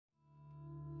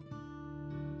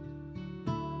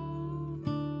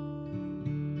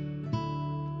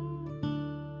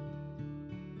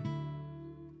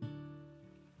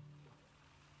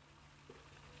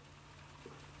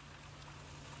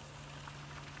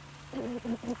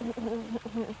Welcome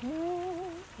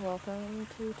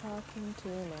to Talking to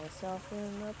Myself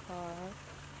in the Park.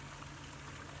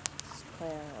 This is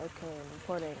Claire. Okay, I'm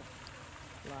reporting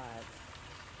live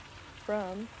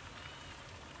from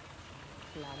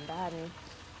London.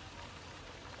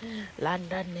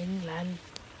 London, England.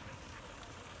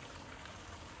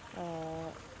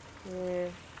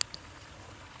 We're,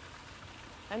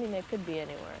 I mean, it could be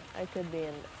anywhere. I could be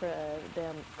in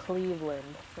damn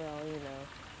Cleveland, for all you know.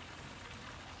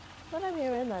 But I'm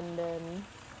here in London,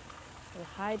 in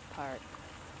Hyde Park,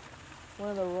 one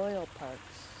of the royal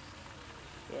parks.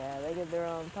 Yeah, they get their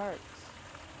own parks.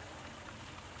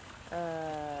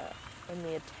 In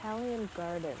the Italian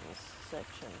Gardens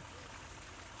section.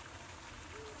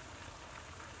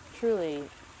 Truly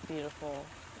beautiful.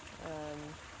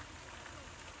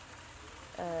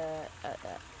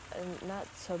 Not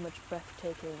so much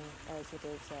breathtaking as it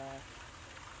is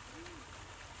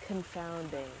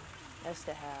confounding as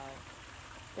to how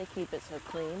they keep it so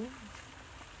clean.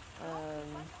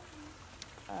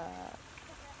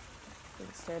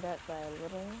 Being stared at by a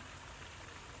little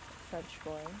French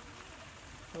boy.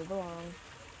 Move along.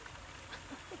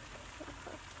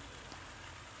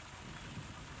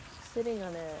 Sitting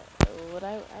on what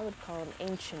I would call an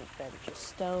ancient bench, a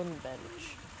stone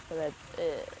bench. But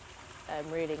I'm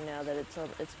reading now that it's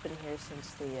been here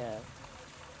since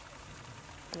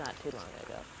not too long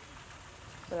ago.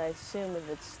 But I assume if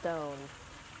it's stone,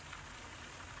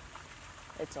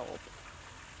 it's old.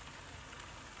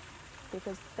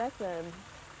 Because back then,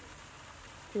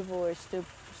 people were stupid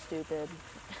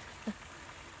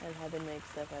and had to make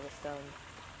stuff out of stone.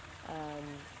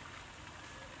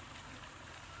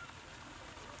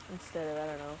 Instead of, I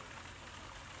don't know.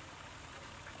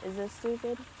 Is it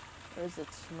stupid? Or is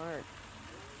it smart?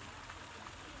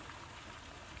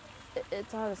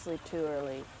 It's honestly too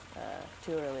early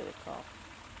to call.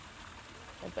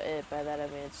 And by that I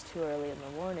mean it's too early in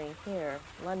the morning here,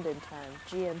 London time,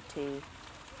 GMT.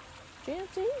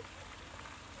 GMT?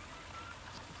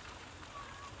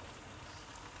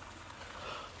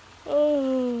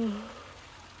 Oh,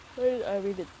 I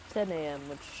read at 10 a.m.,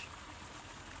 which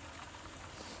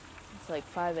it's like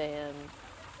 5 a.m.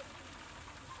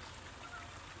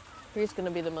 Here's going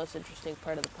to be the most interesting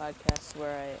part of the podcast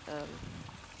where I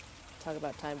talk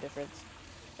about time difference.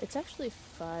 It's actually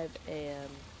 5 a.m.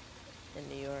 in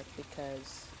New York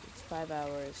because it's 5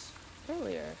 hours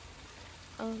earlier.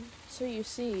 So you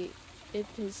see, it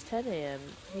is 10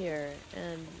 a.m. here,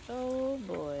 and oh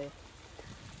boy,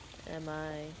 am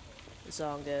I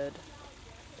zongoed.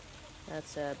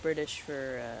 That's British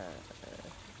for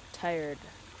tired.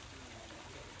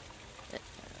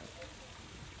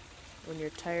 When you're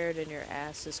tired and your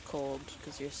ass is cold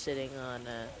because you're sitting on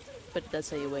but that's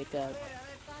how you wake up,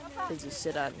 because you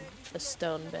sit on a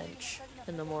stone bench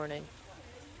in the morning.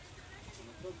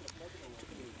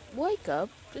 Wake up,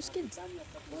 why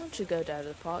don't you go down to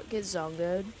the park, get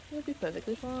zongoed, you'll be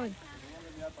perfectly fine.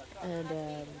 And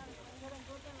there's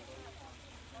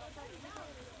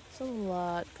a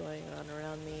lot going on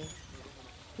around me.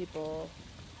 People,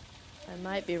 I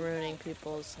might be ruining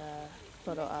people's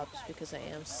photo ops because I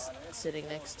am sitting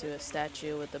next to a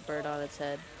statue with a bird on its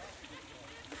head.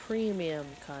 Premium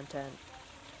content.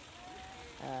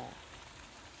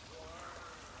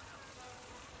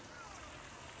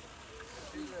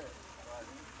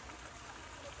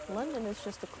 London is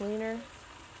just a cleaner,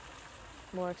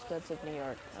 more expensive New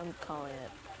York. I'm calling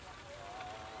it.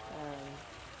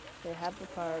 They have the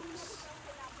parks.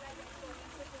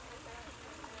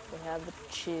 They have the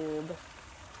tube.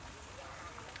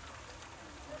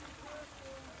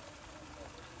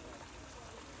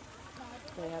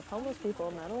 They have homeless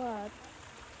people, not a lot.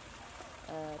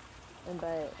 And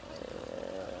by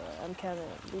I'm counting.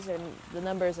 These are the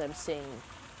numbers I'm seeing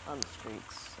on the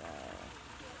streets.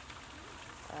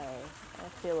 I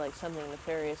feel like something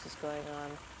nefarious is going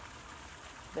on.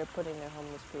 They're putting their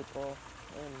homeless people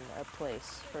in a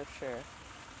place for sure.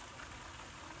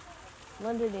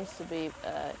 London needs to be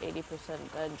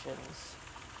 80% dungeons,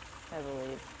 I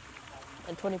believe,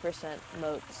 and 20%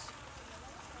 moats.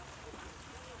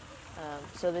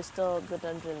 So the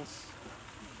dungeons,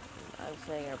 I'm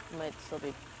saying, might still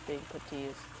be being put to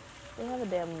use. They have a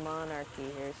damn monarchy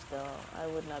here still. I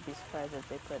would not be surprised if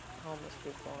they put homeless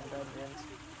people in dungeons.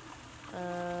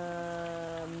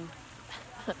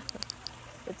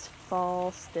 It's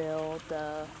fall still,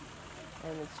 duh,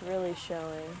 and it's really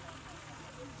showing.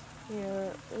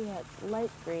 Here we got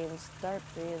light greens, dark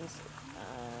greens,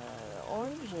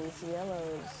 oranges,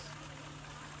 yellows,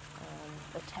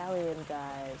 Italian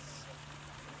guys.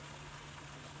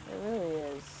 It really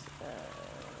is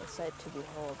a sight to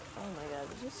behold. Oh my god,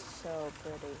 it's just so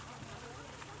pretty.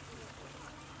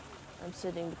 I'm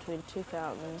sitting between two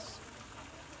fountains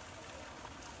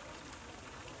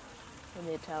in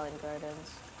the Italian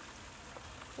gardens.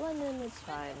 London is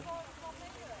fine.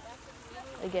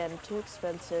 Again, too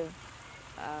expensive,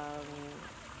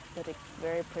 but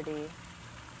very pretty.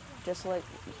 Just like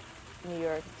New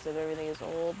York, except everything is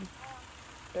older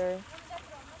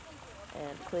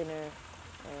and cleaner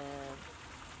and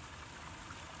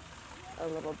a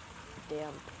little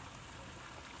damp.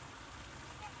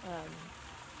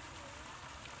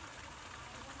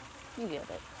 You get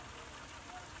it.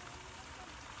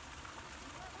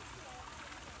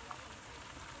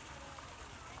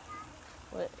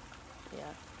 What?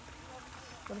 Yeah.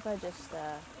 What if I just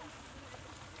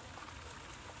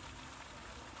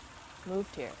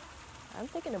moved here? I'm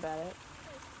thinking about it.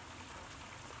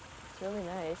 It's really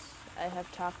nice. I have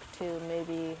talked to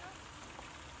maybe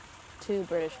 2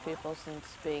 British people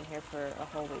since being here for a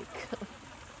whole week.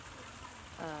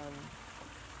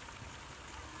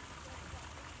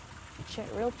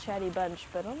 Real chatty bunch,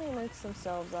 but only amongst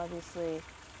themselves, obviously.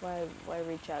 Why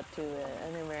reach out to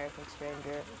an American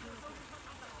stranger?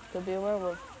 Could be a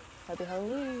werewolf. Happy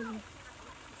Halloween.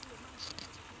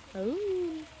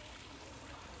 Ooh.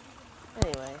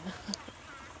 Anyway.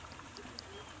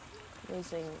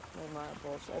 Losing my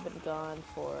marbles. I've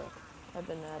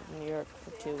been out of New York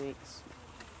for 2 weeks.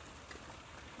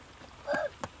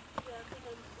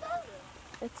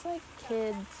 It's like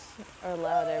kids are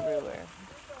allowed everywhere.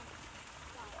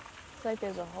 It's like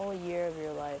there's a whole year of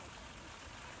your life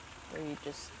where you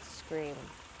just scream.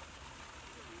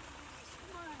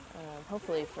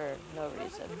 Hopefully for no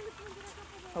reason.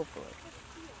 Hopefully.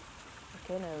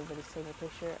 Okay, now everybody's taking a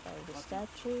picture of the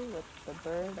statue with the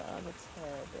bird on its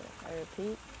head. I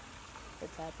repeat,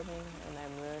 it's happening and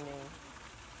I'm ruining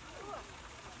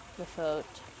the photo.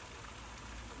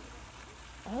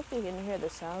 I hope you can hear the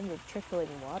sound of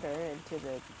trickling water into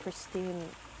the pristine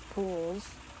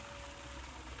pools.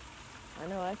 I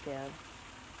know I can.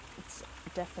 It's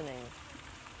deafening.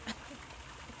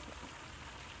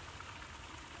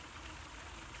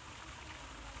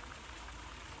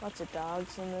 Lots of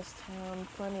dogs in this town.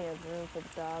 Plenty of room for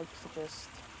the dogs to just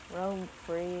roam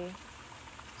free.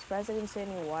 Surprised I didn't see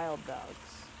any wild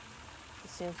dogs.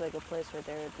 It seems like a place where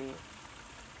there would be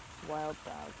wild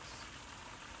dogs.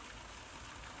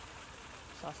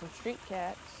 Saw some street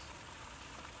cats.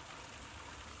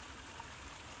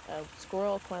 A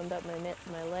squirrel climbed up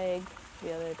my leg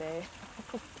the other day.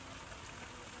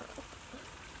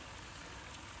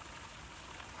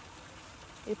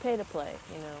 You pay to play,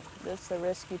 you know. That's the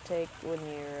risk you take when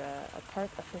you're a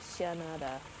park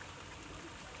aficionada.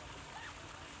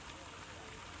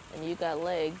 And you got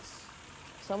legs.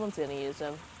 Someone's gonna use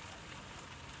them.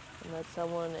 And that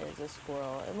someone is a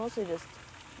squirrel. It mostly just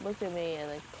looked at me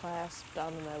and then clasped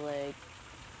onto my leg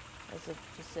as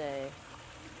if to say,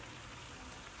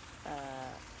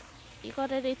 you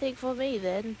got anything for me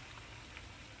then?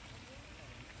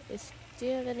 Do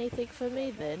you have anything for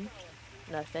me then?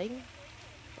 Nothing?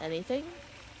 Anything?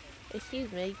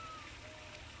 Excuse me.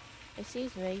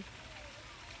 Excuse me.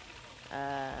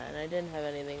 And I didn't have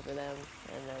anything for them,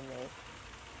 and then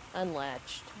they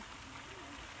unlatched.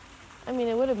 I mean,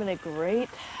 it would have been a great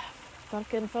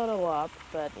fucking photo op,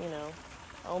 but, you know,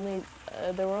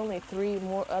 there were only 3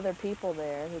 more other people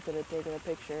there who could have taken a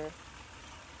picture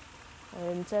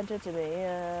and sent it to me,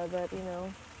 but, you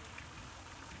know,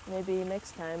 maybe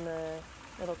next time,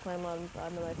 it'll climb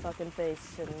onto my fucking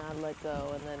face and not let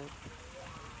go, and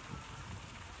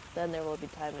then there will be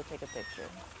time to take a picture.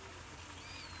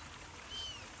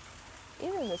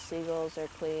 Even the seagulls are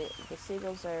clean. The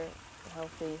seagulls are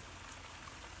healthy.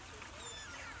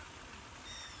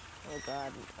 Oh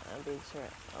god, I'm being sure.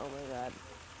 Oh my god.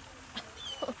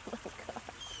 Oh my god.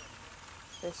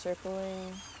 They're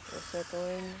circling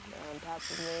on top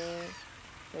of me.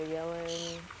 They're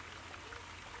yelling.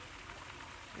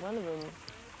 One of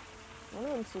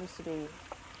them seems to be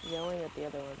yelling at the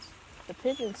other ones. The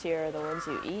pigeons here are the ones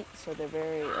you eat, so they're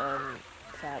very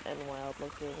fat and wild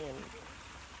looking and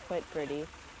quite pretty.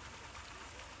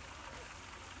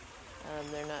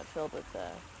 They're not filled with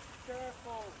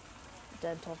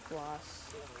dental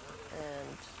floss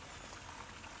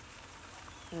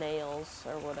and nails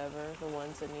or whatever the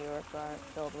ones in New York are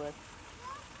filled with.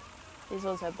 These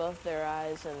ones have both their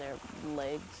eyes and their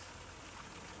legs.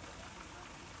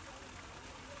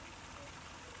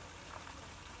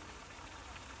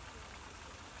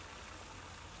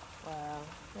 Wow,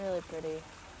 really pretty.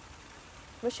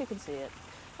 Wish you could see it.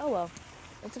 Oh well,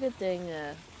 it's a good thing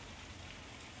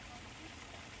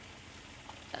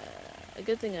A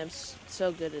good thing I'm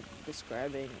so good at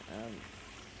describing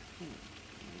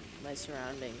my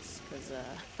surroundings, because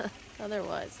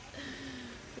otherwise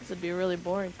this would be a really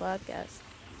boring podcast.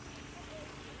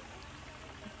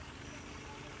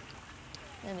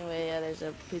 Anyway, yeah, there's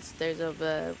a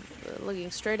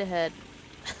looking straight ahead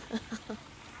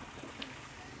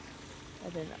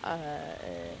at an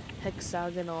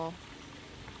hexagonal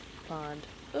pond.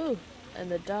 Ooh, and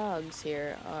the dogs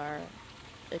here are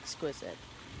exquisite.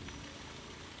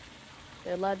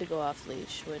 They're allowed to go off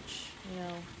leash, which,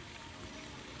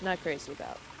 not crazy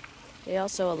about. They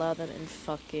also allow them in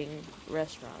fucking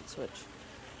restaurants, which,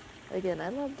 again, I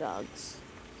love dogs.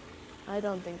 I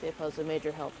don't think they pose a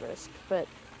major health risk, but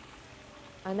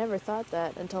I never thought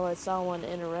that until I saw one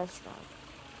in a restaurant.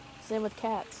 Same with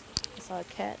cats. I saw a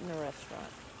cat in a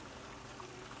restaurant.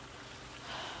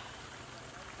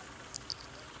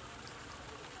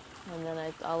 And then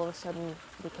I all of a sudden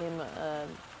became an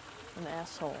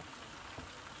asshole.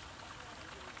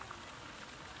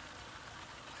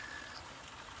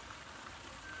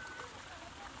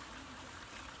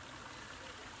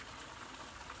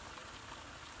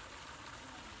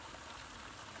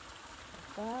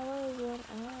 If I was an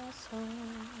asshole.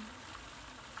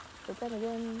 But then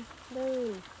again,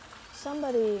 no.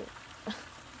 Somebody...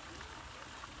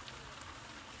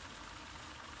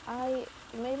 I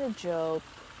made a joke.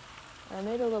 I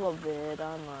made a little vid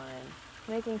online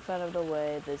making fun of the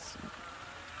way this...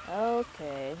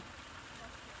 Okay.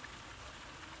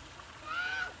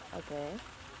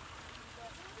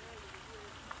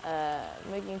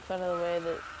 Making fun of the way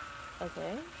that...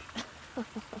 Okay.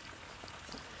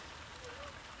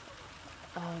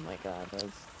 Oh my god,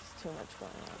 there's too much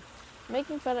going on.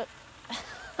 Making fun of...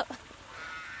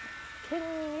 Can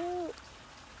you...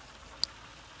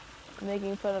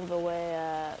 Making fun of the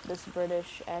way this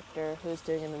British actor who's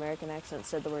doing an American accent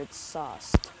said the word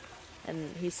sauced.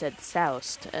 And he said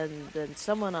soused. And then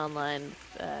someone online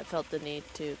felt the need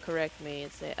to correct me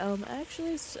and say,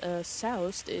 actually,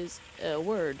 soused is a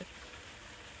word.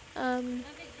 And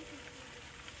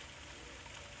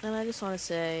I just want to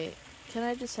say, can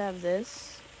I just have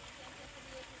this?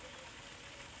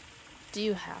 Do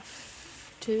you have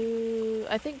to?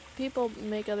 I think people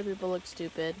make other people look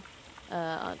stupid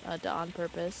on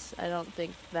purpose. I don't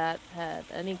think that had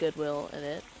any goodwill in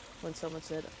it when someone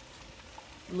said,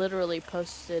 literally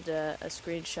posted a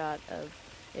screenshot of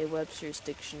a Webster's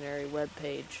Dictionary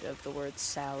webpage of the word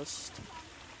soused.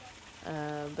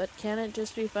 But can it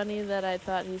just be funny that I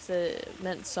thought he said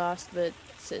meant sauced, but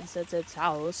instead said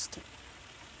soused?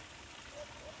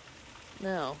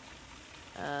 No.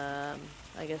 I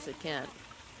guess it can't.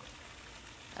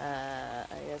 I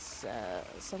guess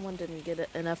someone didn't get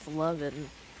enough love in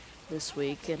this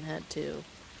week and had to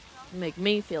make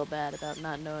me feel bad about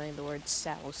not knowing the word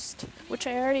soused, which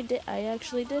I already did. I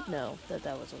actually did know that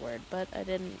was a word, but I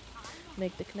didn't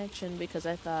make the connection because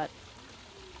I thought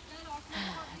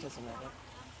it doesn't matter.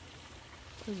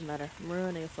 Doesn't matter. I'm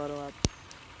ruining a photo op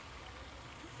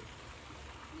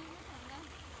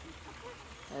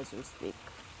as we speak.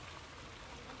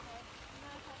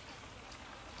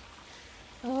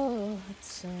 Oh,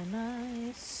 it's so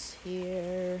nice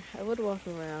here. I would walk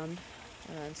around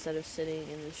instead of sitting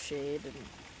in the shade, and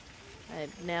I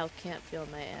now can't feel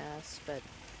my ass, but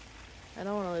I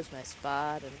don't want to lose my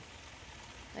spot, and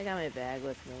I got my bag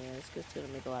with me, and it's just going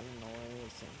to make a lot of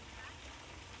noise.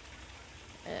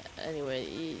 And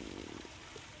anyway,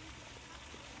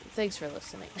 thanks for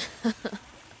listening. Gotta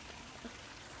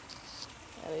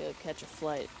go catch a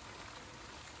flight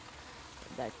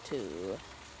back to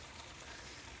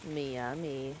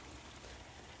Miami.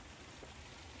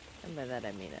 And by that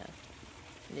I mean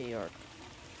New York.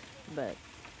 But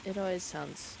it always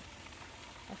sounds...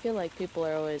 I feel like people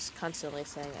are always constantly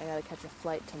saying, I gotta catch a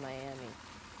flight to Miami.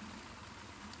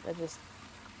 That just...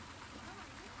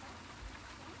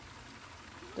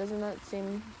 Doesn't that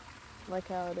seem like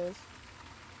how it is?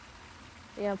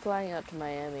 Yeah, I'm flying out to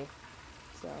Miami.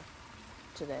 So,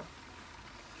 today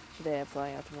I'm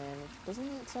flying out to Miami.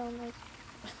 Doesn't that sound like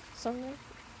something?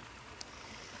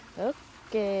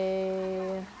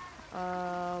 Okay.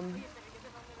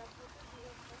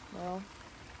 Well.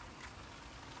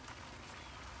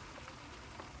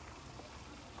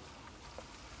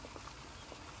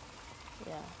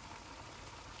 Yeah.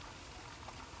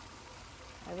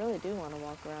 I really do want to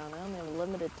walk around. I only have a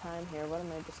limited time here. What am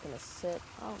I just going to sit?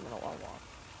 Oh, I'm going to walk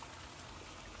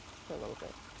for a little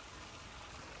bit.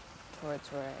 Towards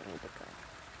where I need to go.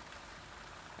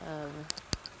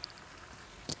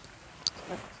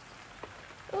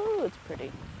 Oh, it's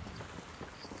pretty.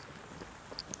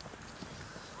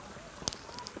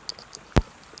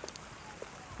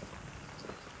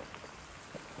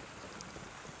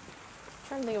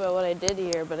 trying to think about what I did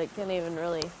here, but I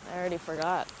already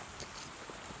forgot.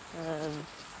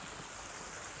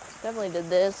 Definitely did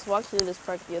this. Walked through this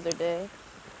park the other day.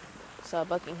 Saw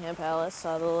Buckingham Palace.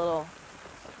 Saw the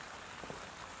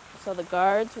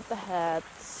guards with the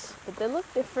hats. But they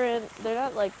look different. They're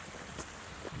not like...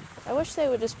 I wish they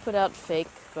would just put out fake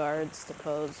guards to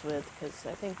pose with, because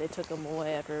I think they took them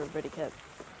away after everybody kept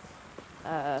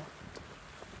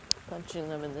punching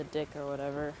them in the dick or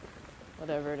whatever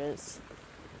it is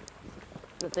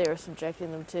that they were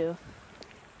subjecting them to.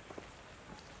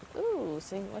 Ooh,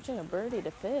 watching a bird eat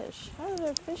a fish. How are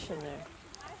there fish in there?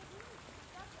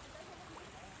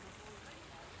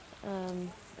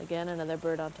 Again, another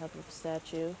bird on top of a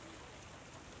statue.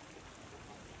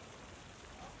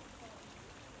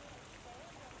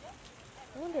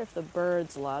 I wonder if the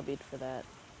birds lobbied for that.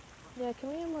 Yeah, can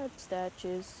we have more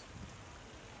statues?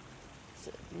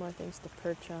 More things to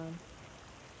perch on.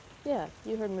 Yeah,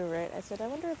 you heard me right. I said, I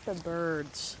wonder if the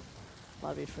birds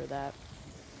lobbied for that.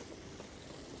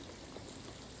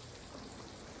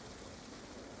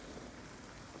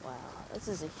 Wow, this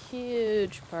is a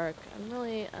huge park. I'm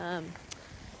really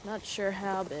not sure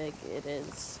how big it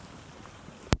is.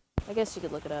 I guess you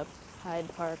could look it up.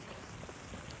 Hyde Park.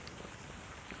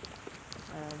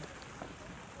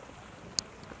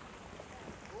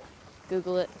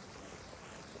 Google it.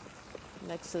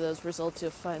 Next to those results,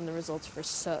 you'll find the results for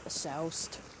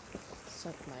soused.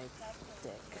 Suck my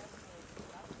dick.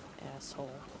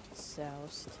 Asshole.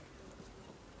 Soused.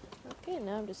 Okay,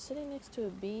 now I'm just sitting next to a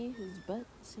bee whose butt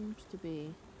seems to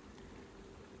be...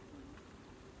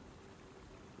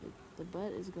 The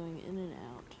butt is going in and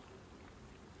out.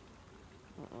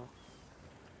 Uh-oh.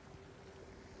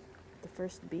 The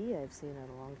first bee I've seen in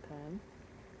a long time.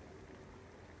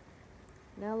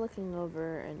 Now looking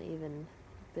over an even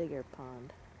bigger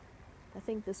pond. I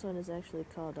think this one is actually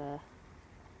called oh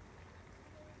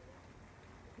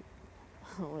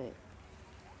wait.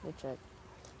 Let me check.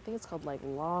 I think it's called like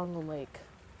Long Lake.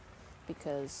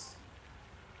 Because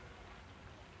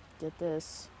get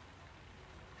this.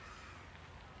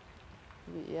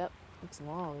 Yep, it's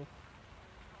long.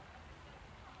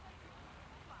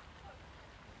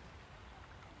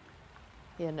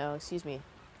 Yeah, no, excuse me.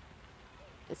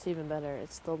 It's even better.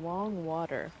 It's the Long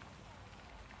Water.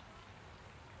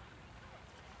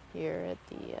 Here at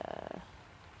the,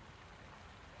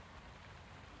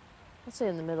 let's say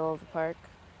in the middle of the park.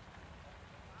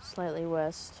 Slightly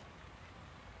west.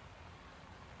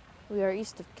 We are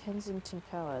east of Kensington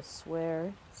Palace,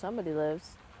 where somebody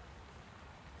lives.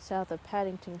 South of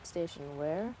Paddington Station,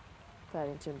 where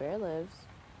Paddington Bear lives.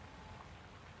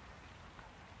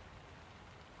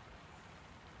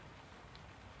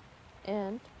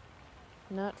 And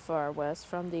not far west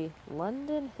from the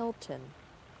London Hilton,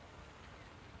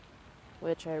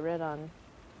 which I read on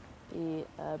the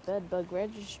Bedbug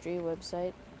Registry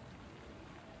website.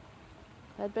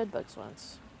 Had bedbugs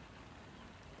once.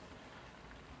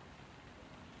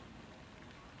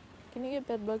 Can you get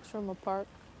bedbugs from a park?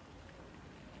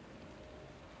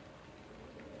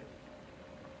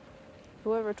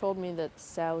 Whoever told me that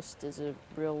soused is a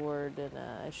real word and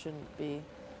I shouldn't be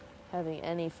having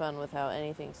any fun with how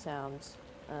anything sounds.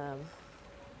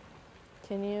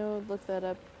 Can you look that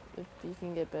up if you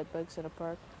can get bedbugs in a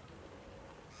park?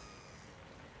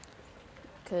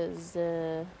 Because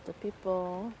the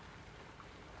people...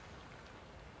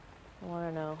 I want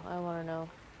to know. I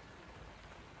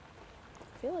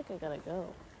feel like I gotta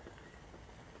go.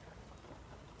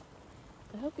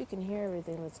 I hope you can hear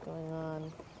everything that's going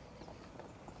on.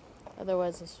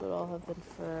 Otherwise, this would all have been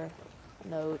for a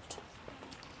note.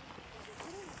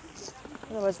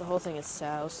 Otherwise, the whole thing is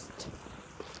soused.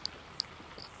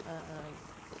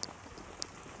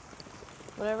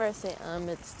 Whenever I say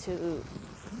it's to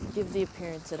give the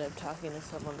appearance that I'm talking to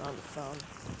someone on the phone.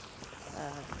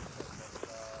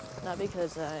 Not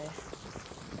because I'm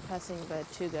passing by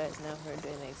two guys now who are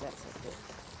doing the exact same thing.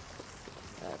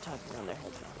 Talking on their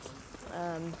headphones.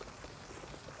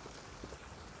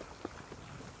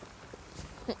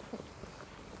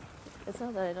 It's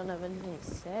not that I don't have anything to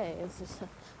say, it's just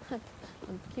I'm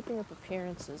keeping up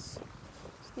appearances.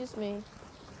 Excuse me.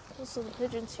 Also, the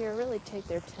pigeons here really take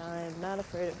their time, not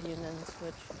afraid of humans,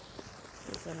 which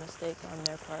is a mistake on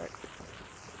their part.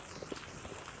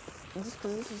 And just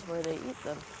because this is where they eat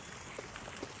them.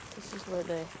 This is where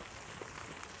they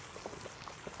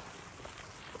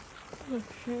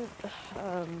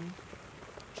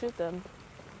shoot them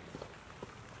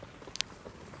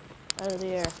out of the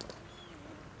air.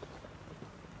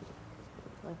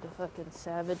 Like the fucking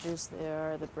savages they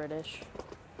are, the British.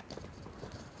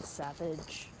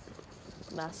 Savage.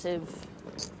 Massive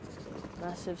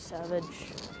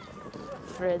savage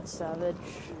Fred Savage.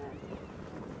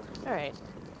 Alright.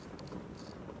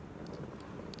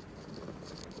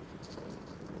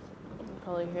 You can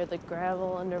probably hear the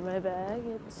gravel under my bag.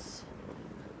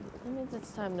 That means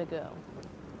it's time to go.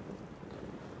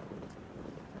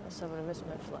 So I'm going to miss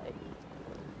my flight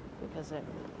because I'm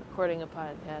recording a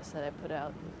podcast that I put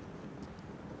out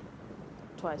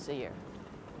twice a year.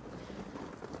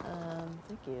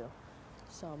 Thank you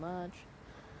so much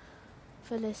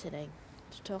for listening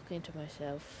to talking to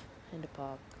myself in the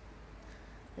park.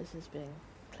 This has been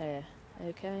Claire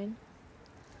O'Kane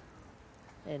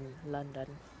in London.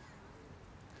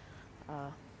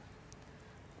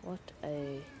 What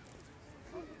a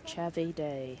chavvy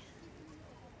day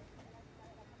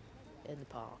in the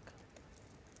park.